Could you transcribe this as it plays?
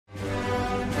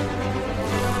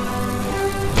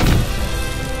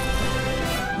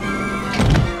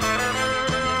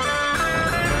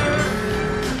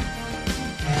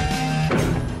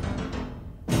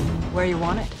Where you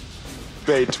want it?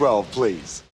 Bay 12,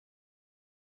 please.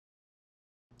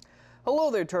 Hello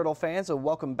there, Turtle fans, and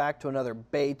welcome back to another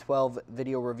Bay 12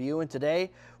 video review. And today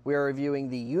we are reviewing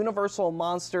the Universal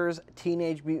Monsters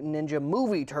Teenage Mutant Ninja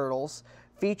Movie Turtles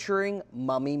featuring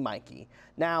Mummy Mikey.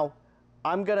 Now,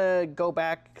 I'm gonna go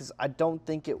back because I don't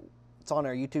think it's on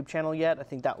our YouTube channel yet. I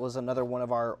think that was another one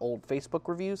of our old Facebook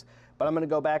reviews. But I'm gonna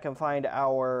go back and find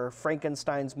our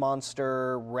Frankenstein's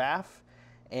Monster Raph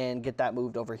and get that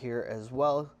moved over here as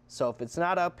well. So if it's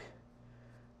not up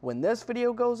when this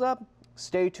video goes up,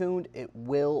 stay tuned, it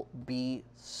will be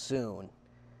soon.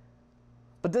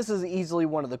 But this is easily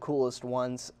one of the coolest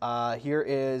ones. Here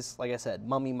is, like I said,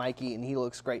 Mummy Mikey, and he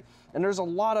looks great. And there's a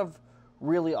lot of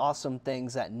really awesome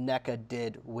things that Neca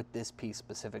did with this piece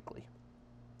specifically.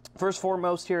 First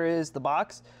foremost, here is the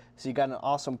box. So you got an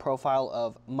awesome profile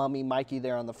of Mummy Mikey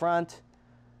there on the front.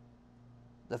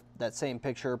 That same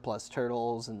picture plus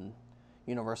turtles and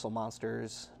Universal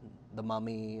Monsters, the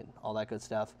Mummy, and all that good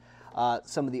stuff.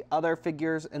 Some of the other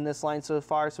figures in this line so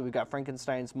far. So we've got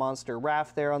Frankenstein's Monster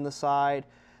Raph there on the side.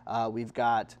 We've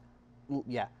got,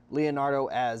 Leonardo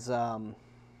as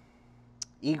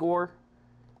Igor.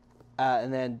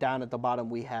 And then down at the bottom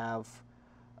we have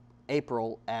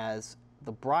April as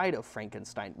the Bride of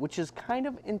Frankenstein, which is kind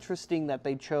of interesting that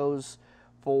they chose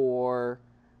for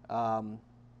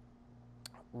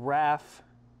Raph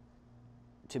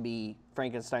to be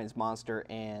Frankenstein's monster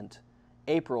and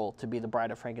April to be the Bride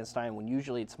of Frankenstein, when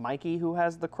usually it's Mikey who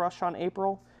has the crush on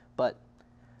April. But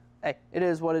hey, it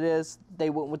is what it is. They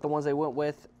went with the ones they went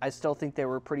with. I still think they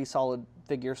were pretty solid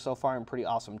figures so far and pretty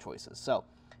awesome choices. So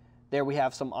there we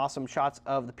have some awesome shots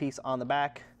of the piece on the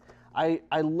back. I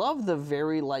love the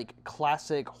very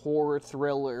classic horror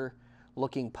thriller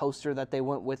looking poster that they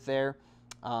went with there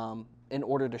in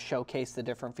order to showcase the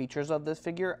different features of this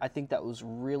figure. I think that was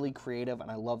really creative, and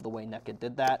I love the way Neca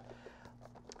did that.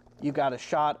 You got a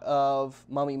shot of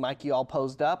Mummy Mikey all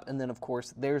posed up, and then of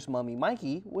course there's Mummy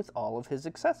Mikey with all of his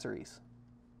accessories.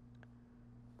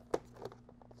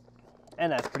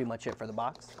 And that's pretty much it for the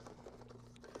box.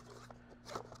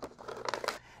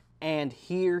 And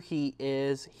here he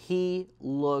is. He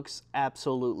looks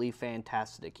absolutely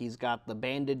fantastic. He's got the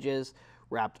bandages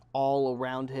wrapped all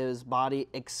around his body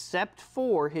except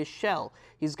for his shell.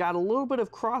 He's got a little bit of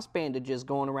cross bandages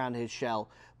going around his shell,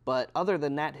 but other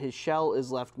than that, his shell is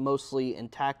left mostly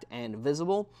intact and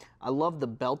visible. I love the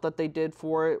belt that they did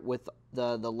for it with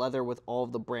the leather with all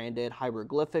of the branded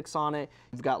hieroglyphics on it.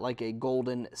 You've got like a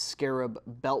golden scarab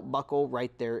belt buckle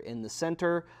right there in the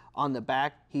center. On the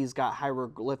back, he's got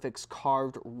hieroglyphics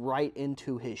carved right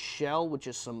into his shell, which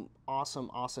is some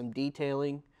awesome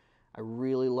detailing. I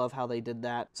really love how they did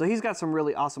that. So he's got some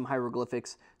really awesome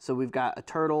hieroglyphics. So we've got a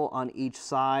turtle on each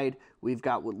side. We've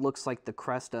got what looks like the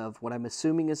crest of what I'm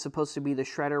assuming is supposed to be the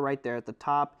Shredder right there at the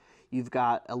top. You've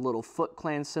got a little Foot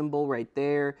Clan symbol right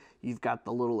there. You've got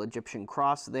the little Egyptian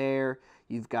cross there.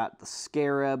 You've got the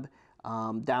scarab.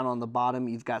 Down on the bottom,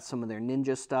 you've got some of their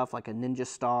ninja stuff, like a ninja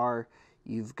star.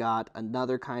 You've got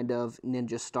another kind of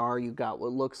ninja star. You've got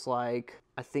what looks like,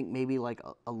 I think maybe like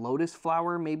a lotus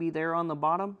flower maybe there on the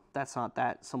bottom. That's not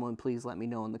that. Someone please let me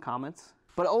know in the comments.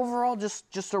 But overall,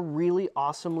 just a really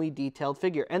awesomely detailed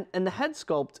figure. And the head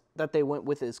sculpt that they went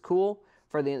with is cool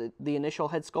for the initial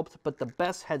head sculpt, but the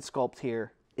best head sculpt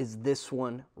here is this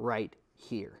one right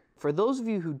here. For those of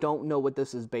you who don't know what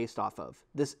this is based off of,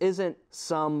 this isn't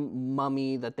some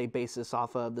mummy that they base this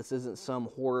off of. This isn't some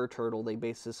horror turtle they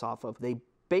base this off of. They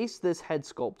based this head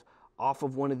sculpt off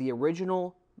of one of the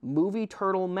original movie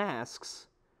turtle masks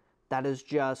that is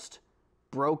just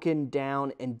broken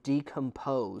down and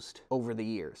decomposed over the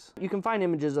years. You can find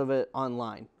images of it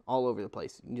online all over the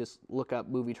place. You can just look up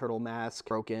movie turtle mask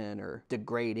broken or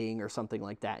degrading or something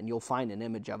like that, and you'll find an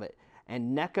image of it.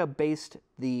 And Neca based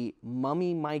the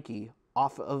Mummy Mikey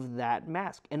off of that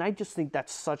mask. And I just think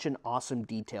that's such an awesome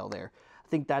detail there. I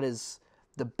think that is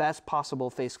the best possible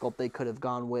face sculpt they could have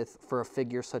gone with for a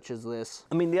figure such as this.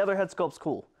 I mean, the other head sculpt's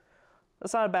cool.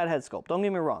 That's not a bad head sculpt, don't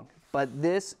get me wrong. But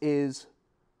this is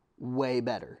way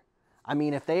better. I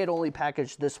mean, if they had only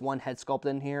packaged this one head sculpt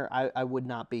in here, I would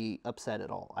not be upset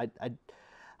at all.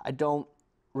 I don't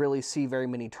really see very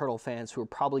many turtle fans who are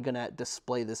probably going to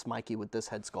display this Mikey with this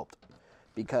head sculpt,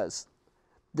 because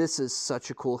this is such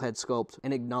a cool head sculpt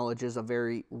and acknowledges a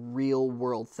very real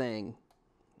world thing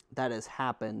that has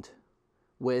happened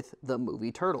with the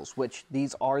movie Turtles, which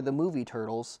these are the movie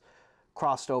Turtles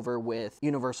crossed over with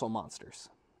Universal Monsters.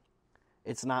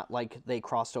 It's not like they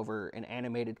crossed over an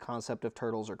animated concept of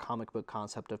turtles or comic book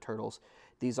concept of turtles.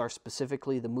 These are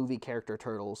specifically the movie character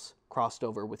turtles crossed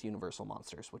over with Universal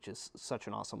Monsters, which is such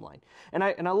an awesome line. And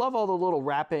I love all the little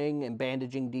wrapping and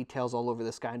bandaging details all over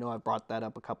this guy. I know I've brought that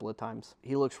up a couple of times.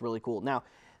 He looks really cool. Now,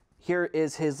 here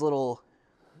is his little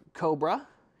cobra.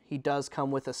 He does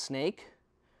come with a snake.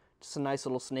 Just a nice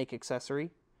little snake accessory,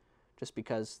 just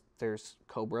because there's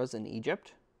cobras in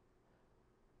Egypt.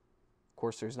 Of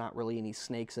course, there's not really any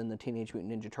snakes in the Teenage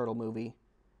Mutant Ninja Turtle movie.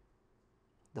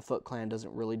 The Foot Clan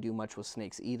doesn't really do much with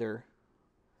snakes either.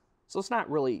 So it's not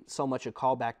really so much a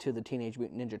callback to the Teenage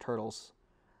Mutant Ninja Turtles,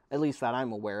 at least that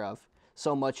I'm aware of,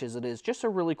 so much as it is just a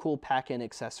really cool pack-in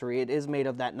accessory. It is made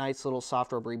of that nice little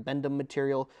soft rubbery bendum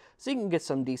material, so you can get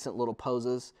some decent little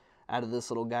poses out of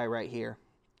this little guy right here.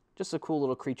 Just a cool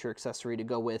little creature accessory to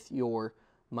go with your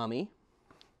mummy.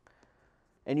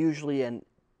 And usually an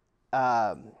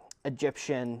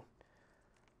Egyptian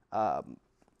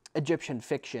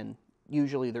fiction,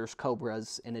 usually there's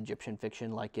cobras in Egyptian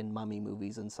fiction, like in mummy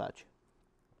movies and such.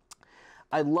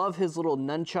 I love his little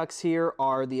nunchucks here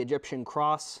are the Egyptian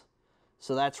cross,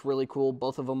 so that's really cool.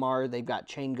 Both of them are. They've got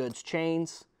chain goods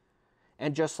chains,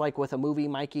 and just like with a movie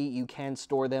Mikey, you can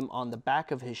store them on the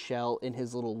back of his shell in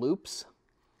his little loops.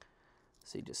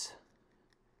 So you just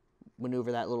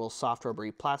maneuver that little soft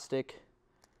rubbery plastic,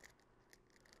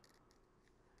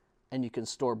 and you can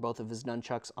store both of his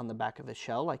nunchucks on the back of his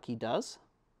shell like he does.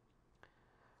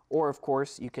 Or, of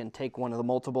course, you can take one of the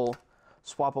multiple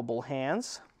swappable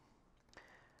hands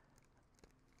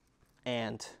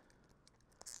and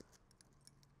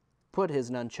put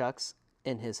his nunchucks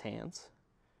in his hands,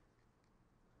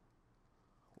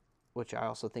 which I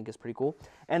also think is pretty cool.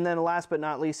 And then last but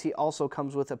not least, he also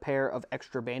comes with a pair of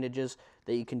extra bandages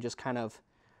that you can just kind of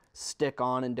stick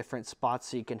on in different spots,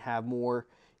 so you can have more,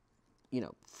 you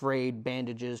know, frayed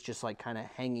bandages just like kind of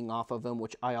hanging off of him,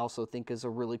 which I also think is a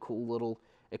really cool little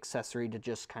accessory to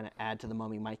just kind of add to the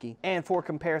Mummy Mikey. And for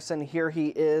comparison, here he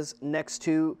is next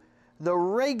to the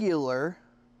regular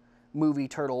movie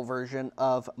turtle version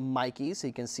of Mikey, so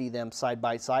you can see them side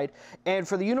by side. And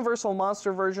for the Universal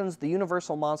Monster versions, the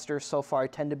Universal Monsters so far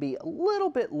tend to be a little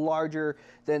bit larger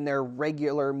than their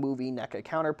regular movie NECA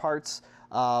counterparts.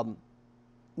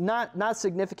 Not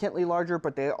significantly larger,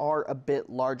 but they are a bit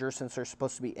larger since they're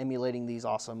supposed to be emulating these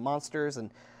awesome monsters,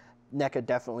 and NECA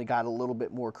definitely got a little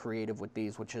bit more creative with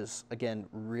these, which is, again,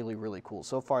 really, really cool.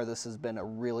 So far, this has been a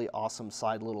really awesome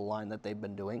side little line that they've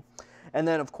been doing. And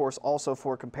then, of course, also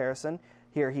for comparison,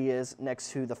 here he is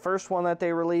next to the first one that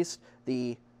they released,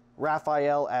 the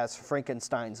Raphael as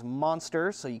Frankenstein's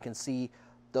monster. So you can see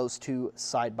those two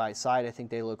side by side. I think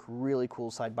they look really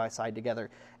cool side by side together.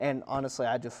 And honestly,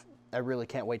 I really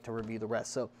can't wait to review the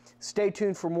rest. So stay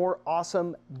tuned for more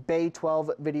awesome Bay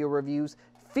 12 video reviews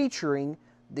featuring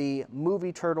the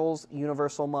Movie Turtles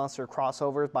Universal Monster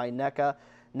crossovers by NECA.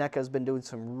 NECA's been doing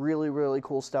some really, really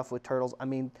cool stuff with Turtles. I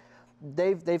mean,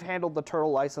 they've handled the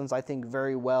Turtle license, I think,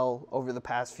 very well over the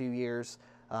past few years.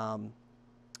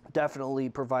 Definitely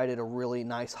provided a really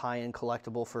nice high-end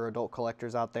collectible for adult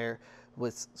collectors out there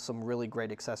with some really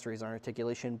great accessories and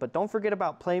articulation. But don't forget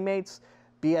about Playmates,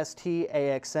 BST,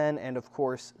 AXN, and of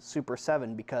course Super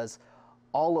 7, because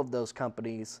all of those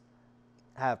companies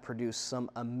have produced some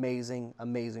amazing,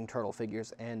 amazing turtle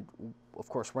figures, and of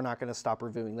course we're not going to stop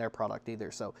reviewing their product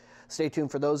either. So stay tuned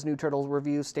for those new Turtles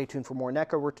reviews, stay tuned for more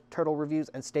NECA Turtle reviews,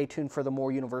 and stay tuned for the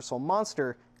more Universal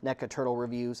Monster NECA Turtle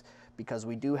reviews, because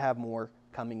we do have more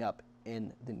coming up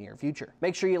in the near future.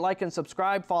 Make sure you like and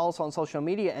subscribe, follow us on social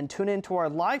media, and tune in to our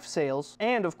live sales.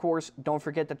 And of course, don't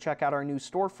forget to check out our new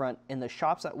storefront in the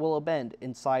shops at Willow Bend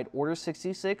inside Order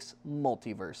 66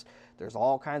 Multiverse. There's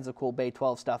all kinds of cool Bay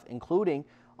 12 stuff, including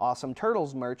awesome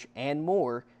Turtles merch and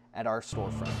more at our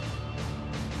storefront.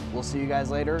 We'll see you guys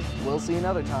later. We'll see you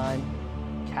another time.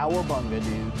 Cowabunga,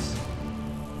 dudes.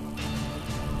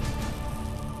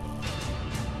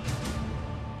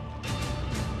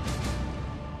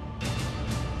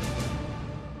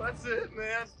 That's it,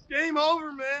 man. Game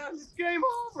over, man. It's game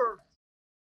over.